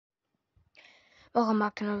Welcome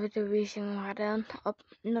back to another video. Recently I had not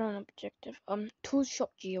an objective. Tool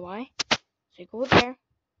shop GUI. So you go there.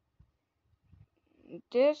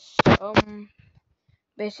 This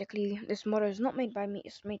basically this model is not made by me.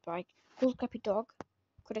 It's made by Cool Cappy Dog.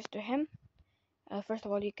 Credits to him. First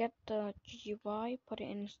of all, you get the GUI, put it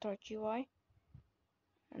in Start GUI,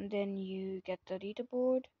 and then you get the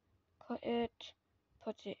leaderboard, put it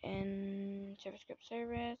in JavaScript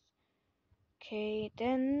service. Okay,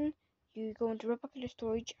 then you go into replicator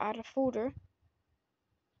storage, add a folder.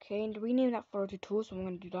 Okay, and rename that folder to tools, so I'm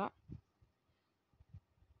going to do that.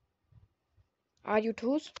 Add your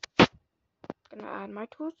tools. I'm going to add my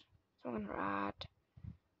tools. So I'm going to add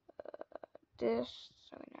this.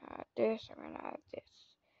 I'm going to add this. I'm going to add this.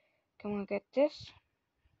 Okay, I'm going to get this.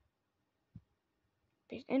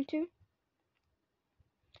 Paste into.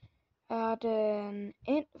 Add an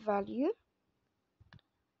int value.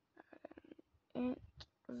 I'm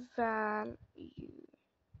going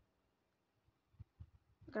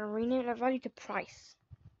to rename that value to price.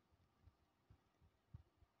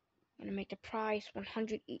 I'm going to make the price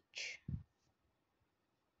 100 each.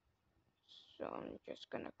 So I'm just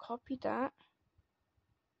going to copy that.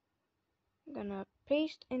 I'm going to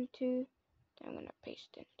paste into. Then I'm going to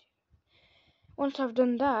paste into. Once I've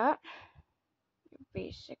done that, you're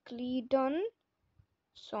basically done.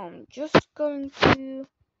 So I'm just going to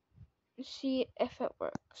see if it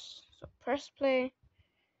works. So press play,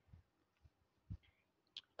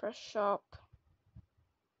 press shop.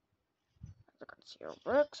 As you can see, it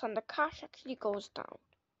works, and the cache actually goes down.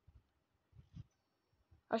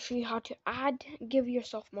 I'll show you how to give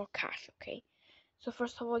yourself more cache, okay? So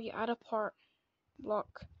first of all, you add a part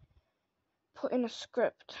block, put in a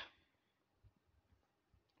script,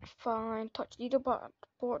 find touch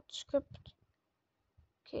leaderboard script.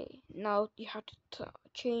 Okay, now you have to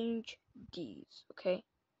change these, okay?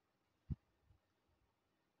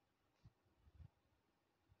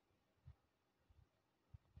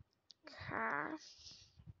 Cache.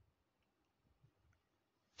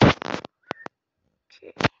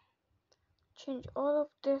 Okay. Change all of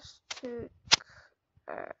this to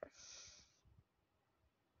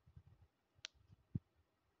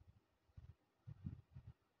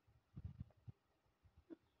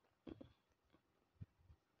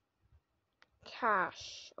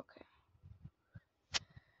cache. Okay.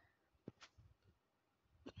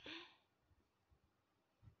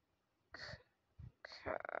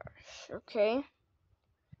 Cache. Okay.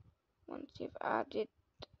 Once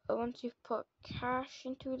you've put cache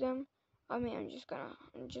into them, I'm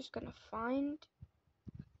just gonna find.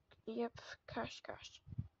 Yep, cache.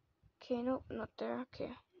 Okay, nope, not there.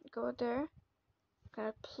 Okay, go there.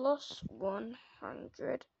 Gonna plus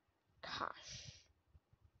 100 cache.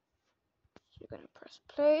 So you're gonna press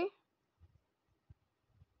play.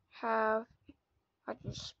 I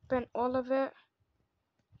just spent all of it.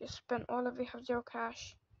 Have 0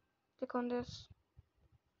 cache. Click on this.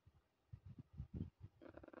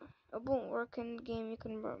 It won't work in the game. You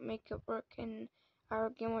can make it work in our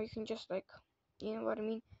game, or you can just you know what I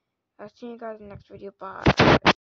mean. I'll see you guys in the next video. Bye.